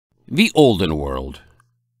The Olden World.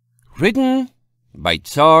 Written by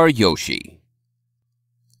Czar Yoshi.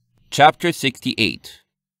 Chapter 68.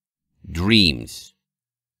 Dreams.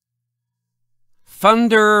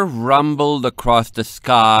 Thunder rumbled across the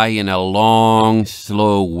sky in a long,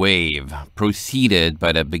 slow wave, preceded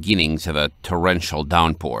by the beginnings of a torrential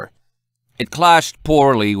downpour. It clashed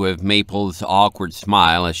poorly with Maple's awkward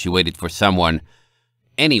smile as she waited for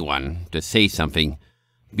anyone, to say something,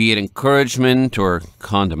 be it encouragement or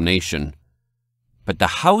condemnation. But the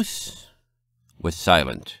house was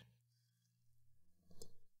silent.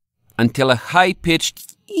 Until a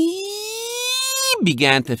high-pitched "ee"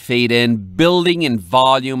 began to fade in, building in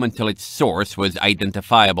volume until its source was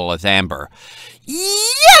identifiable as amber.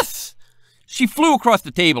 Yes! She flew across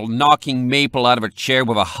the table, knocking Maple out of her chair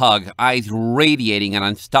with a hug, eyes radiating an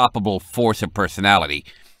unstoppable force of personality.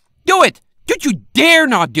 Do it! Don't you dare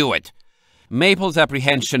not do it! Maple's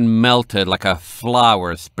apprehension melted like a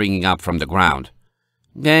flower springing up from the ground.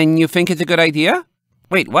 Then you think it's a good idea?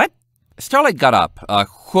 Wait, what? Starlight got up, a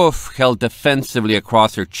hoof held defensively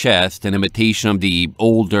across her chest in imitation of the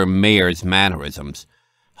older mayor's mannerisms.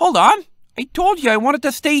 Hold on! I told you I wanted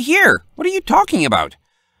to stay here! What are you talking about?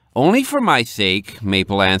 Only for my sake,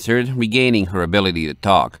 Maple answered, regaining her ability to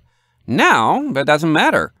talk. Now, that doesn't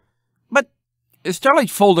matter. But Starlight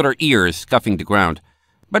folded her ears, scuffing the ground.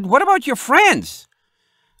 But what about your friends?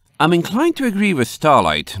 I'm inclined to agree with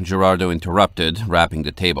Starlight, Gerardo interrupted, rapping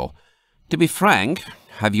the table. To be frank,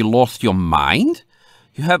 have you lost your mind?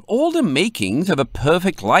 You have all the makings of a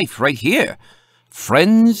perfect life right here.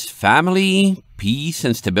 Friends, family, peace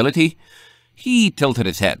and stability. He tilted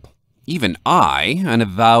his head. Even I, an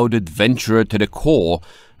avowed adventurer to the core,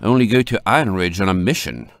 only go to Iron Ridge on a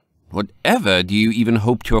mission. Whatever do you even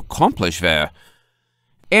hope to accomplish there?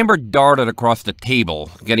 Amber darted across the table,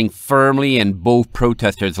 getting firmly in both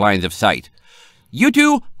protesters' lines of sight. You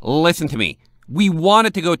two, listen to me. We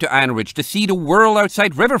wanted to go to Iron Ridge to see the world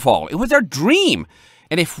outside Riverfall. It was our dream.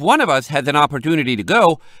 And if one of us has an opportunity to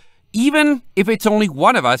go, even if it's only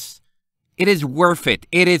one of us, it is worth it.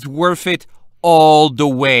 It is worth it all the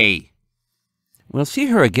way. We'll see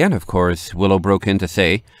her again, of course, Willow broke in to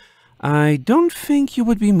say. I don't think you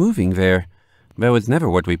would be moving there. That was never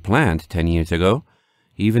what we planned 10 years ago.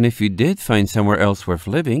 Even if you did find somewhere else worth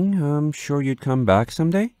living, I'm sure you'd come back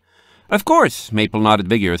someday. Of course, Maple nodded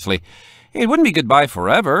vigorously. It wouldn't be goodbye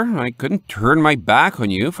forever. I couldn't turn my back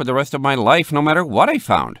on you for the rest of my life, no matter what I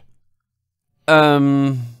found.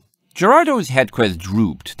 Gerardo's headcrest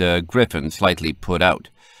drooped, the griffin slightly put out.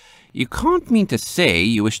 You can't mean to say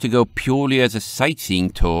you wish to go purely as a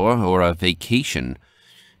sightseeing tour or a vacation.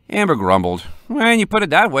 Amber grumbled. When you put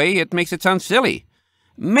it that way, it makes it sound silly.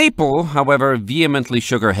 Maple, however, vehemently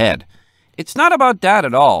shook her head. It's not about that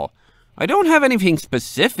at all. I don't have anything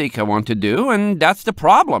specific I want to do, and that's the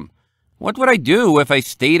problem. What would I do if I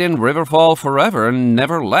stayed in Riverfall forever and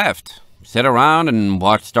never left? Sit around and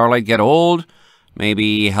watch Starlight get old?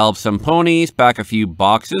 Maybe help some ponies pack a few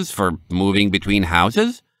boxes for moving between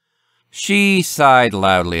houses? She sighed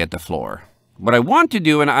loudly at the floor. What I want to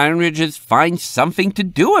do in Iron Ridge is find something to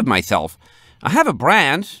do with myself. I have a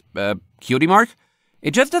brand, Cutie Mark.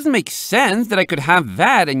 It just doesn't make sense that I could have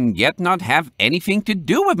that and yet not have anything to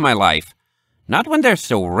do with my life. Not when they're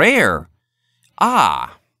so rare.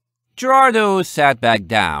 Ah. Gerardo sat back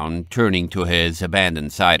down, turning to his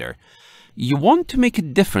abandoned cider. You want to make a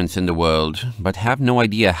difference in the world, but have no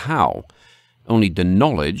idea how. Only the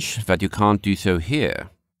knowledge that you can't do so here.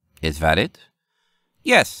 Is that it?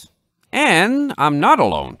 Yes. And I'm not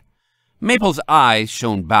alone. Maple's eyes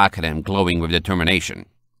shone back at him, glowing with determination.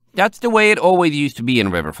 That's the way it always used to be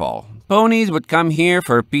in Riverfall. Ponies would come here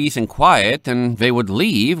for peace and quiet, and they would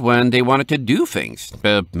leave when they wanted to do things,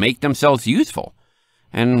 to make themselves useful.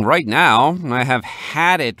 And right now, I have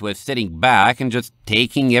had it with sitting back and just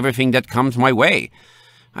taking everything that comes my way.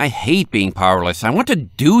 I hate being powerless. I want to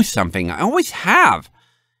do something. I always have.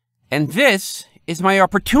 And this is my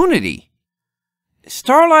opportunity.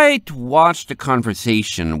 Starlight watched the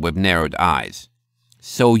conversation with narrowed eyes.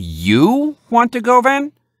 So you want to go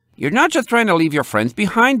then? You're not just trying to leave your friends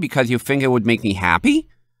behind because you think it would make me happy?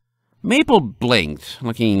 Maple blinked,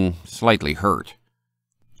 looking slightly hurt.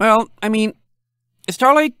 Well, I mean,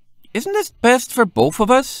 Starlight, isn't this best for both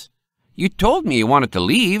of us? You told me you wanted to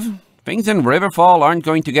leave. Things in Riverfall aren't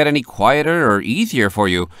going to get any quieter or easier for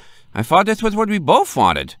you. I thought this was what we both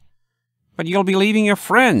wanted. But you'll be leaving your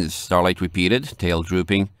friends, Starlight repeated, tail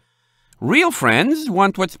drooping. Real friends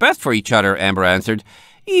want what's best for each other, Amber answered.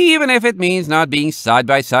 Even if it means not being side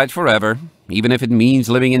by side forever. Even if it means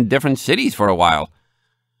living in different cities for a while.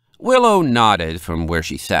 Willow nodded from where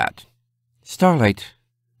she sat. Starlight,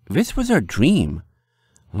 this was our dream.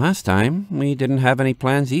 Last time, we didn't have any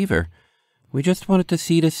plans either. We just wanted to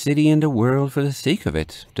see the city and the world for the sake of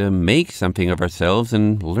it, to make something of ourselves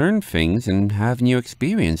and learn things and have new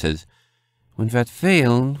experiences. When that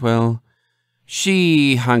failed, well,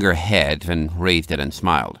 she hung her head and raised it and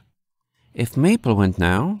smiled. If Maple went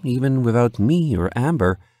now, even without me or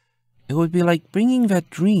Amber, it would be like bringing that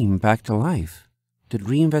dream back to life. The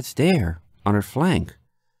dream that's there, on her flank.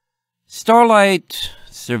 Starlight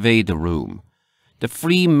surveyed the room. The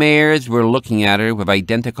three mares were looking at her with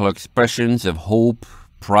identical expressions of hope,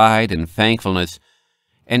 pride, and thankfulness,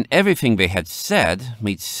 and everything they had said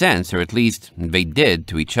made sense, or at least they did,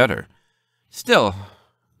 to each other. Still,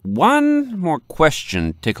 one more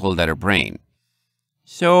question tickled at her brain.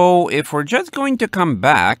 So, if we're just going to come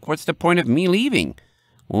back, what's the point of me leaving?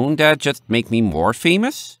 Won't that just make me more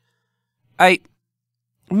famous?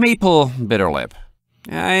 Maple bit her lip.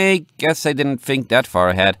 I guess I didn't think that far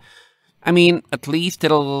ahead. I mean, at least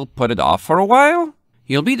it'll put it off for a while.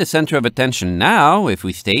 You'll be the center of attention now if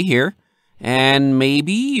we stay here. And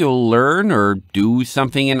maybe you'll learn or do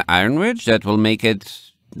something in Ironridge that will make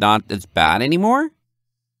it not as bad anymore?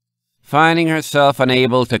 Finding herself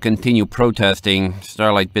unable to continue protesting,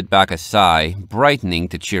 Starlight bit back a sigh, brightening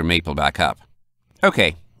to cheer Maple back up.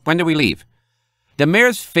 Okay, when do we leave? The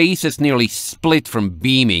mayor's face is nearly split from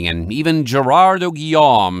beaming, and even Gerardo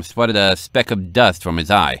Guillaume spotted a speck of dust from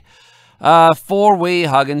his eye. A four-way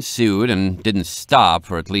hug ensued and didn't stop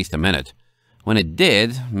for at least a minute. When it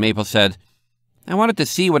did, Maple said, I wanted to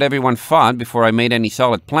see what everyone thought before I made any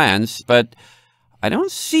solid plans, but I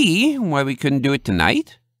don't see why we couldn't do it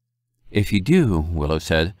tonight. If you do, Willow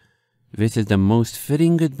said, this is the most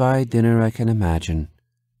fitting goodbye dinner I can imagine.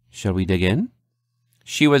 Shall we dig in?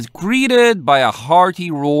 She was greeted by a hearty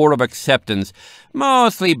roar of acceptance,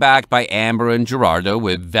 mostly backed by Amber and Gerardo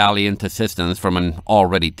with valiant assistance from an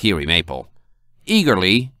already teary Maple.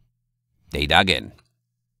 Eagerly, they dug in.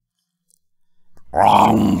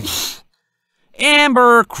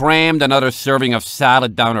 Amber crammed another serving of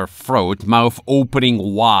salad down her throat, mouth opening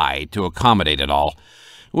wide to accommodate it all.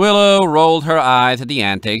 Willow rolled her eyes at the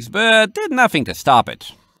antics, but did nothing to stop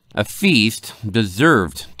it. A feast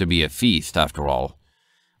deserved to be a feast, after all.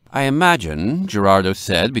 I imagine, Gerardo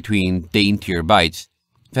said between daintier bites,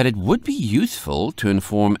 that it would be useful to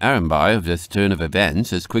inform Arambai of this turn of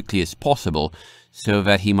events as quickly as possible, so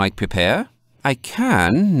that he might prepare. I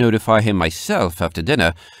can notify him myself after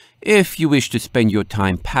dinner, if you wish to spend your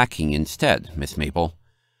time packing instead, Miss Maple.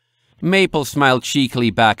 Maple smiled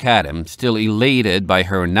cheekily back at him, still elated by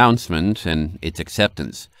her announcement and its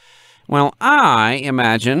acceptance. Well, I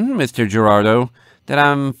imagine, Mr. Gerardo, that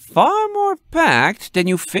I'm far more packed than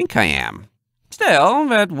you think I am. Still,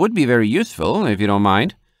 that would be very useful, if you don't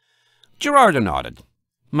mind. Gerardo nodded.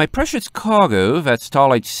 My precious cargo that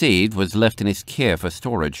Starlight saved was left in his care for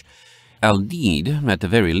storage. I'll need, at the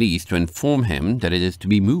very least, to inform him that it is to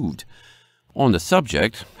be moved. On the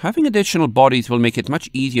subject, having additional bodies will make it much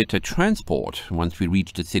easier to transport once we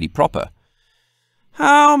reach the city proper.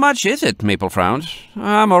 How much is it? Maple frowned.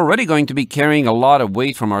 I'm already going to be carrying a lot of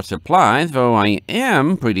weight from our supplies, though I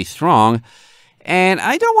am pretty strong, and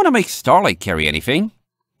I don't want to make Starlight carry anything.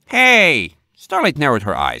 Hey! Starlight narrowed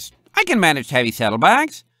her eyes. I can manage heavy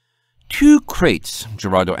saddlebags. 2 crates,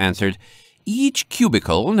 Gerardo answered, each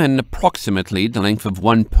cubical and approximately the length of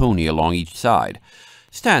 1 pony along each side.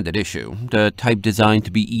 Standard issue, the type designed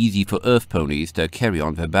to be easy for earth ponies to carry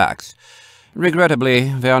on their backs.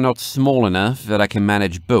 Regrettably, they are not small enough that I can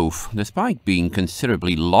manage both, despite being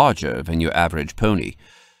considerably larger than your average pony.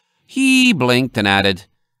 He blinked and added,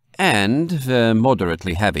 and they're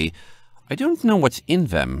moderately heavy. I don't know what's in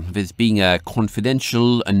them, this being a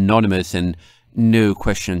confidential, anonymous, and no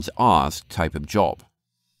questions asked type of job.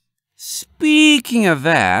 Speaking of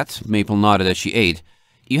that, Maple nodded as she ate,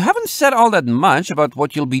 you haven't said all that much about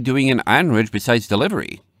what you'll be doing in Ironridge besides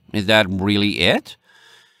delivery. Is that really it?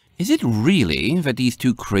 Is it really that these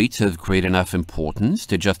 2 crates have great enough importance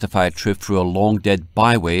to justify a trip through a long-dead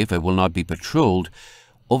byway that will not be patrolled,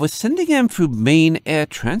 over sending them through main air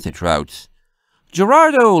transit routes?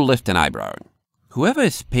 Gerardo lifted an eyebrow. Whoever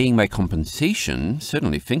is paying my compensation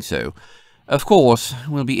certainly thinks so. Of course,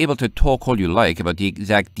 we'll be able to talk all you like about the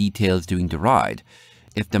exact details during the ride.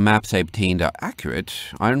 If the maps I obtained are accurate,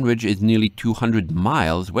 Ironridge is nearly 200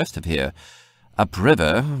 miles west of here.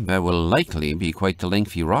 Upriver, that will likely be quite the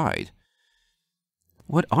lengthy ride.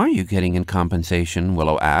 What are you getting in compensation?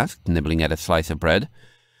 Willow asked, nibbling at a slice of bread.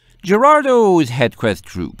 Gerardo's headcrest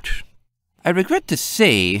drooped. I regret to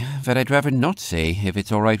say that I'd rather not say if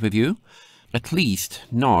it's all right with you. At least,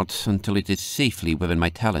 not until it is safely within my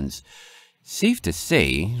talents. Safe to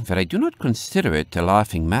say that I do not consider it a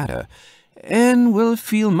laughing matter, and will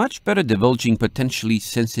feel much better divulging potentially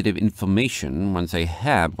sensitive information once I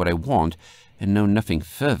have what I want and know nothing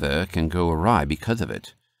further can go awry because of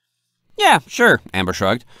it. Yeah, sure, Amber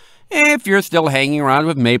shrugged. If you're still hanging around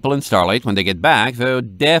with Maple and Starlight when they get back, though,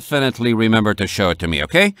 definitely remember to show it to me,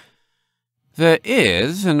 okay? There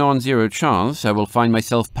is a non-zero chance I will find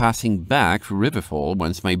myself passing back for Riverfall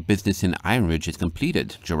once my business in Ironridge is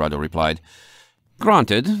completed, Gerardo replied.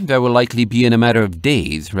 Granted, that will likely be in a matter of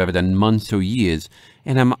days rather than months or years,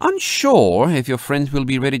 and I'm unsure if your friends will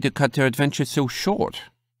be ready to cut their adventure so short.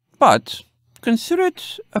 But consider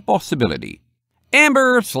it a possibility.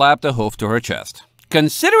 Amber slapped a hoof to her chest.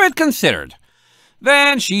 Consider it considered.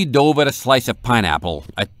 Then she dove at a slice of pineapple,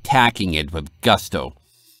 attacking it with gusto.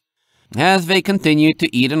 As they continued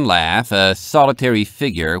to eat and laugh, a solitary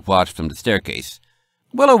figure watched from the staircase.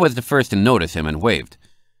 Willow was the first to notice him and waved.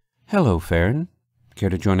 Hello, Farron. Care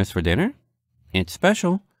to join us for dinner? It's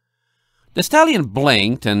special. The stallion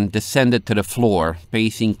blinked and descended to the floor,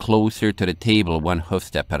 pacing closer to the table one hoof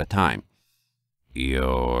step at a time.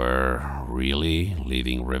 You're really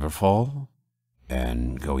leaving Riverfall?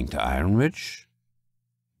 And going to Ironridge?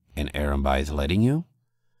 And Erenby's letting you?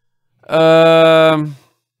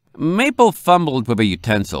 Maple fumbled with a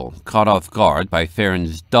utensil, caught off guard by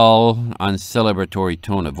Farron's dull, uncelebratory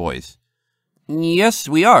tone of voice. Yes,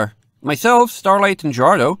 we are. Myself, Starlight, and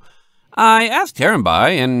Gerardo. I asked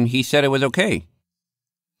Erenby, and he said it was okay.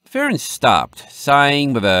 Farron stopped,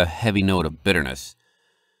 sighing with a heavy note of bitterness.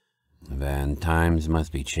 Then times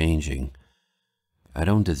must be changing. I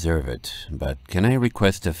don't deserve it, but can I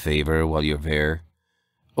request a favor while you're there?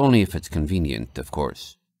 Only if it's convenient, of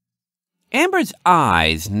course. Amber's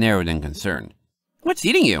eyes narrowed in concern. What's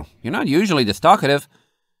eating you? You're not usually this talkative.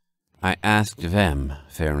 I asked them,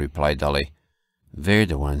 Farron replied dully. They're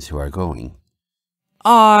the ones who are going.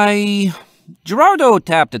 Gerardo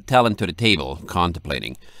tapped the talent to the table,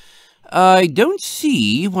 contemplating. I don't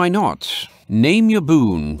see why not. Name your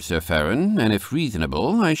boon, Sir Farron, and if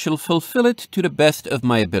reasonable, I shall fulfill it to the best of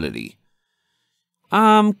my ability.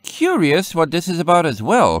 I'm curious what this is about as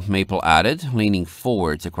well, Maple added, leaning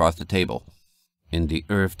forwards across the table. In the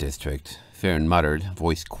Earth District, Farron muttered,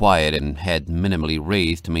 voice quiet and head minimally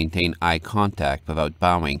raised to maintain eye contact without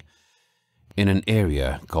bowing. In an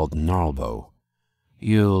area called Gnarlbow.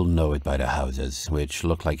 You'll know it by the houses, which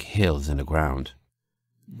look like hills in the ground.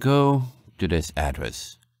 Go to this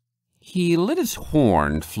address. He lit his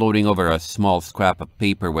horn, floating over a small scrap of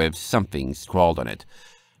paper with something scrawled on it.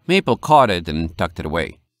 Maple caught it and tucked it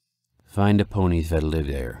away. Find the ponies that live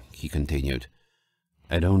there, he continued.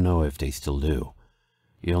 I don't know if they still do.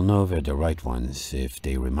 You'll know they're the right ones if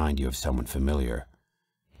they remind you of someone familiar.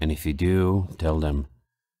 And if you do, tell them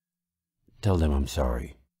I'm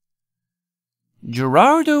sorry.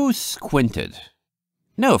 Gerardo squinted.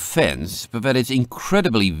 No offense, but that is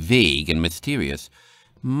incredibly vague and mysterious.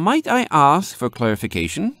 Might I ask for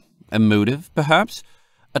clarification? A motive, perhaps?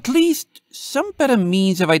 At least some better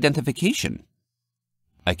means of identification.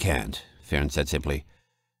 I can't, Farron said simply.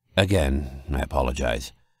 Again, I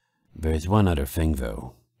apologize. There's one other thing,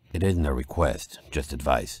 though. It isn't a request, just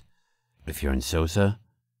advice. If you're in Sosa,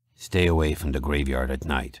 stay away from the graveyard at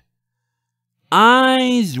night.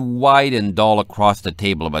 Eyes widened all across the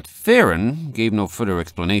table, but Farron gave no further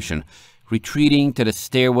explanation, retreating to the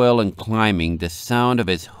stairwell and climbing, the sound of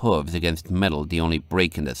his hooves against metal the only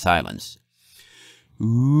break in the silence.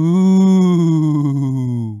 Ooh.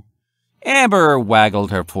 Amber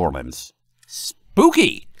waggled her forelimbs.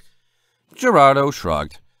 Spooky! Gerardo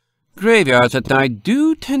shrugged. Graveyards at night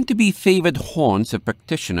do tend to be favored haunts of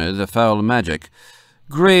practitioners of foul magic.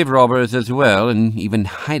 Grave robbers as well, and even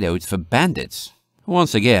hideouts for bandits.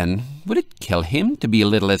 Once again, would it kill him to be a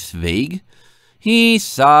little less vague? He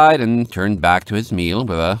sighed and turned back to his meal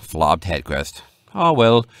with a flopped headcrest. Ah,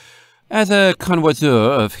 well, as a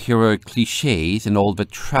connoisseur of heroic clichés and all the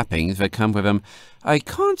trappings that come with them, I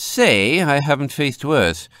can't say I haven't faced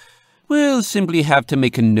worse. We'll simply have to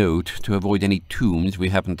make a note to avoid any tombs we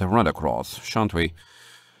happen to run across, shan't we?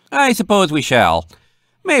 I suppose we shall.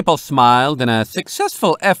 Maple smiled in a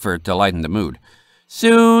successful effort to lighten the mood.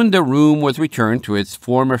 Soon the room was returned to its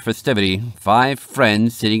former festivity, 5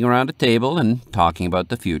 friends sitting around a table and talking about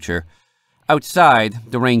the future.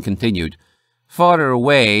 Outside, the rain continued. Farther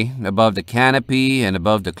away, above the canopy and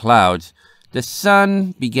above the clouds, the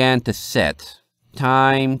sun began to set,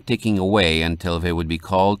 time ticking away until they would be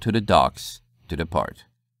called to the docks to depart.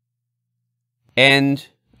 End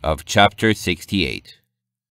of Chapter 68.